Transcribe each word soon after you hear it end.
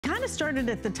kind of started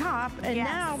at the top, and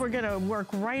now we're gonna work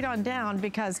right on down,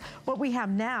 because what we have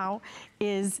now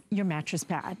is your mattress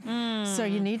pad. So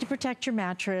you need to protect your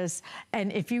mattress,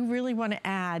 and if you really want to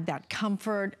add that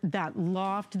comfort, that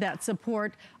loft, that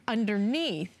support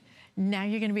underneath, now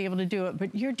you're gonna be able to do it.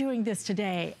 But you're doing this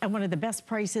today at one of the best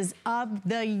prices of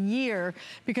the year,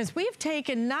 because we've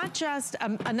taken not just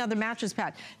another mattress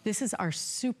pad, this is our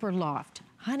SuperLoft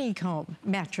Honeycomb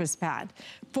Mattress Pad,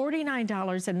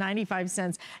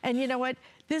 $49.95. And you know what?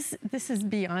 This is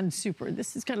beyond super.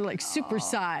 This is kind of like super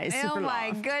size. Oh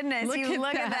my goodness,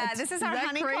 look at that. This is our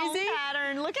honeycomb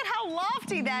pattern. Look at how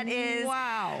lofty that is.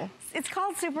 Wow. It's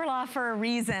called SuperLoft for a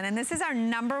reason, and this is our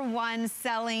 #1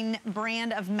 selling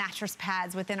brand of mattress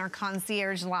pads within our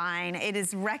Concierge line. It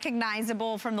is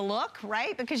recognizable from the look,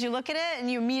 right? Because you look at it and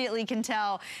you immediately can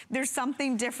tell there's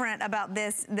something different about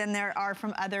this than there are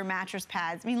from other mattress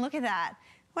pads. I mean, look at that.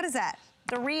 What is that?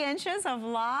 3 inches of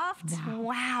loft?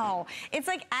 Wow. It's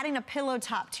like adding a pillow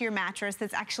top to your mattress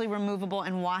that's actually removable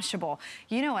and washable.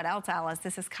 You know what else, Alice?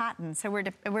 This is cotton. So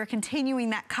we're continuing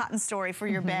that cotton story for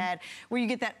your bed, where you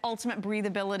get that ultimate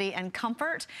breathability and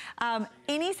comfort.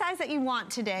 Any size that you want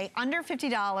today, under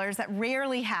 $50, that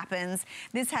rarely happens.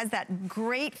 This has that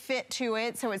great fit to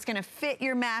it, so it's gonna fit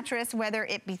your mattress, whether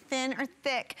it be thin or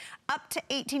thick, up to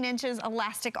 18 inches,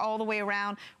 elastic all the way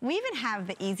around. We even have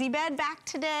the Easy Bed back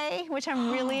today, which I'm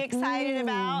really excited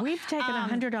about. We've taken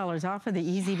 $100 off of the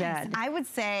Easy Bed. I would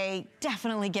say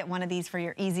definitely get one of these for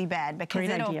your Easy Bed, because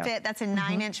it'll fit. That's a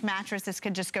 9-inch mattress. This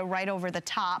could just go right over the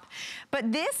top.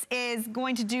 But this is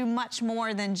going to do much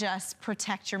more than just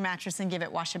protect your mattress and give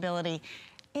it washability.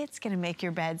 It's gonna make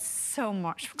your bed so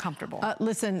much comfortable.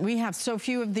 Listen, we have so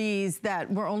few of these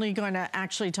that we're only going to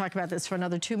actually talk about this for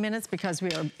another 2 minutes, because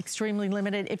we are extremely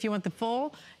limited. If you want the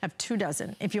full, I have 2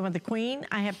 dozen. If you want the queen,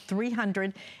 I have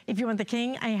 300. If you want the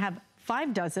king, I have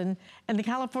 5 dozen, and the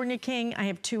California King, I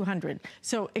have 200.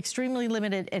 So extremely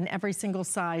limited in every single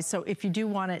size. So if you do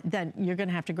want it, then you're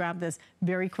gonna have to grab this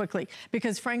very quickly,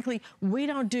 because frankly, we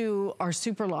don't do our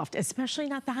SuperLoft, especially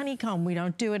not the honeycomb. We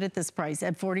don't do it at this price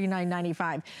at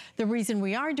 $49.95. The reason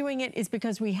we are doing it is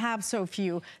because we have so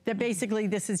few that basically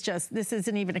this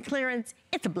isn't even a clearance,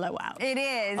 it's a blowout. It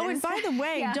is. Oh, and by the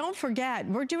way, don't forget,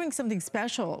 we're doing something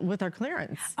special with our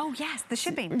clearance. Oh yes, the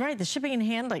shipping. Right, the shipping and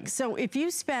handling. So if you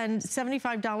spend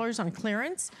 $75 on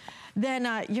clearance, then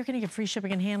you're gonna get free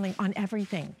shipping and handling on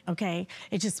everything, okay?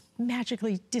 It just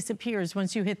magically disappears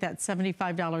once you hit that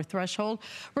 $75 threshold.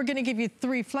 We're gonna give you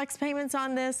 3 flex payments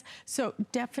on this, so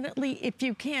definitely if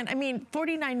you can. I mean,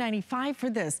 $49.95 for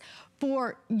this,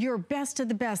 for your best of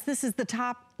the best. This is the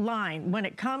top line when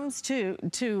it comes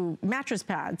to mattress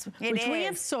pads, which we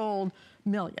have sold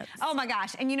millions. Oh my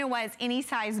gosh, and you know what, it's any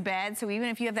size bed, so even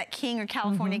if you have that king or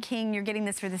California King, you're getting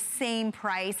this for the same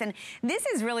price. And this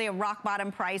is really a rock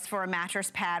bottom price for a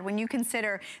mattress pad when you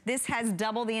consider this has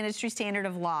double the industry standard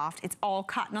of loft. It's all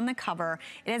cotton on the cover.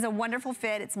 It has a wonderful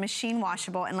fit. It's machine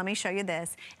washable, and let me show you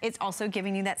this. It's also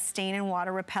giving you that stain and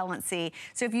water repellency.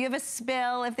 So if you have a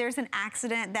spill, if there's an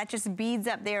accident, that just beads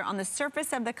up there on the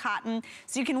surface of the cotton,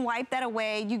 so you can wipe that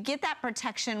away. You get that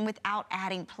protection without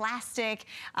adding plastic,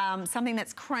 something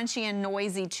that's crunchy and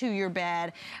noisy to your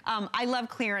bed. I love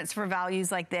clearance for values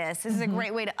like this. This is a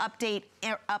great way to update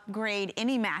or upgrade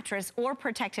any mattress or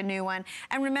protect a new one.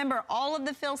 And remember, all of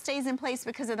the fill stays in place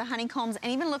because of the honeycombs. And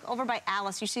even look over by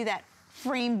Alice, you see that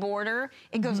frame border.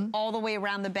 It goes all the way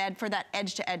around the bed for that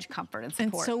edge-to-edge comfort and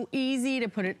support. And so easy to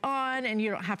put it on, and you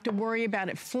don't have to worry about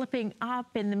it flipping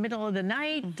up in the middle of the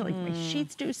night like my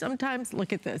sheets do sometimes.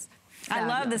 Look at this.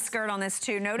 Fabulous. I love the skirt on this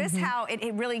too. Notice how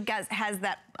it really has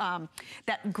that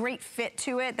that great fit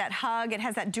to it, that hug. It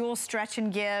has that dual stretch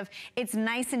and give. It's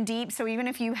nice and deep, so even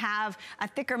if you have a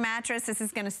thicker mattress, this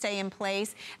is gonna stay in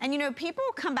place. And you know, people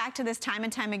come back to this time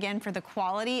and time again for the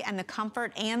quality and the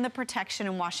comfort and the protection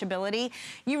and washability.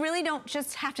 You really don't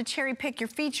just have to cherry pick your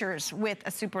features with a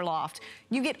SuperLoft.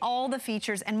 You get all the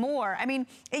features and more. I mean,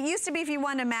 it used to be if you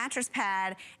wanted a mattress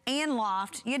pad and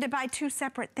loft, you had to buy 2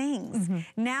 separate things.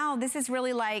 Now, this is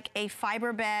really like a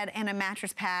fiber bed and a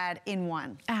mattress pad in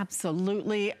one.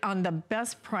 Absolutely, on the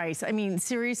best price. I mean,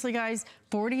 seriously, guys,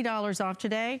 $40 off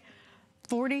today.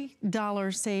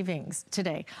 $40 savings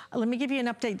today. Let me give you an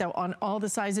update though on all the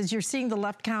sizes. You're seeing the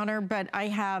left counter, but I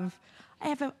have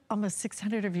almost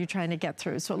 600 of you trying to get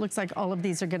through, so it looks like all of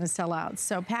these are gonna sell out.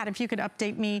 So Pat, if you could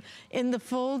update me in the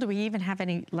full, do we even have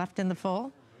any left in the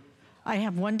full? I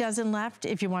have 1 dozen left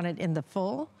if you want it in the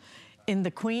full. In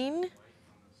the queen,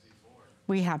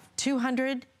 we have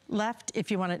 200 left if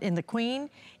you want it in the queen.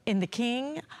 In the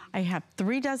king, I have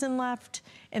 3 dozen left.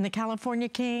 In the California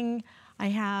King, I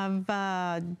have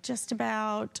just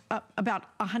about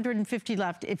 150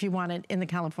 left if you want it in the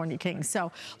California King.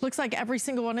 So looks like every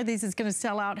single one of these is gonna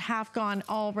sell out, half gone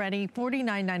already,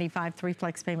 $49.95, 3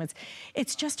 flex payments.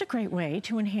 It's just a great way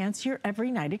to enhance your every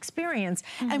night experience.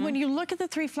 And when you look at the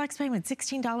 3 flex payments,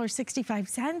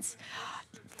 $16.65,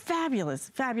 fabulous,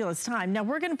 fabulous time. Now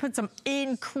we're gonna put some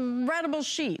incredible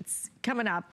sheets coming up